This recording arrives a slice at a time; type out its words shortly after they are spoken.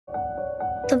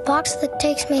The box that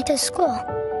takes me to school,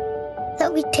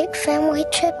 that we take family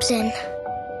trips in.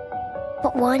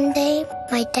 But one day,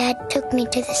 my dad took me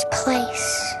to this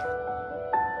place.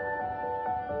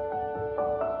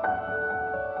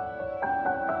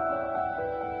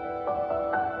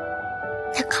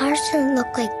 The cars didn't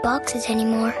look like boxes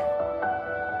anymore.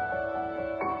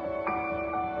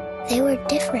 They were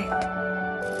different.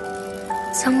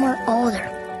 Some were older.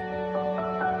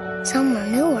 Some were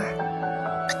newer.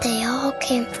 But they all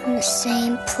came from the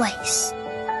same place.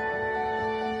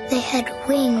 They had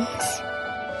wings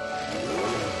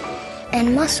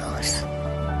and muscles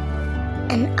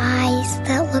and eyes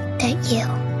that looked at you.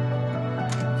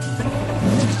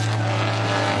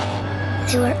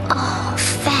 They were all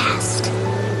fast.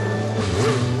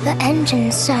 The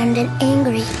engines sounded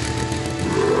angry.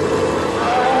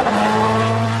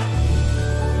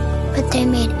 But they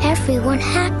made everyone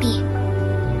happy.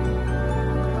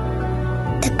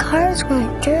 The cars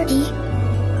weren't dirty,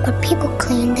 but people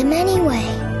cleaned them anyway.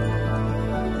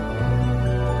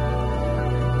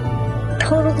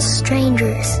 Total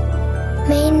strangers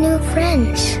made new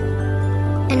friends,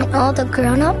 and all the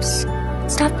grown-ups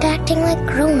stopped acting like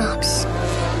grown-ups.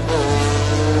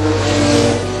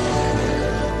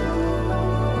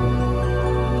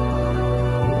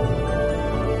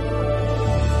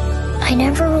 I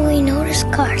never really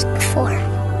noticed cars before.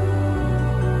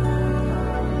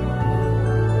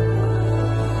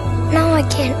 Now I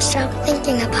can't stop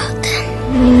thinking about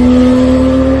them.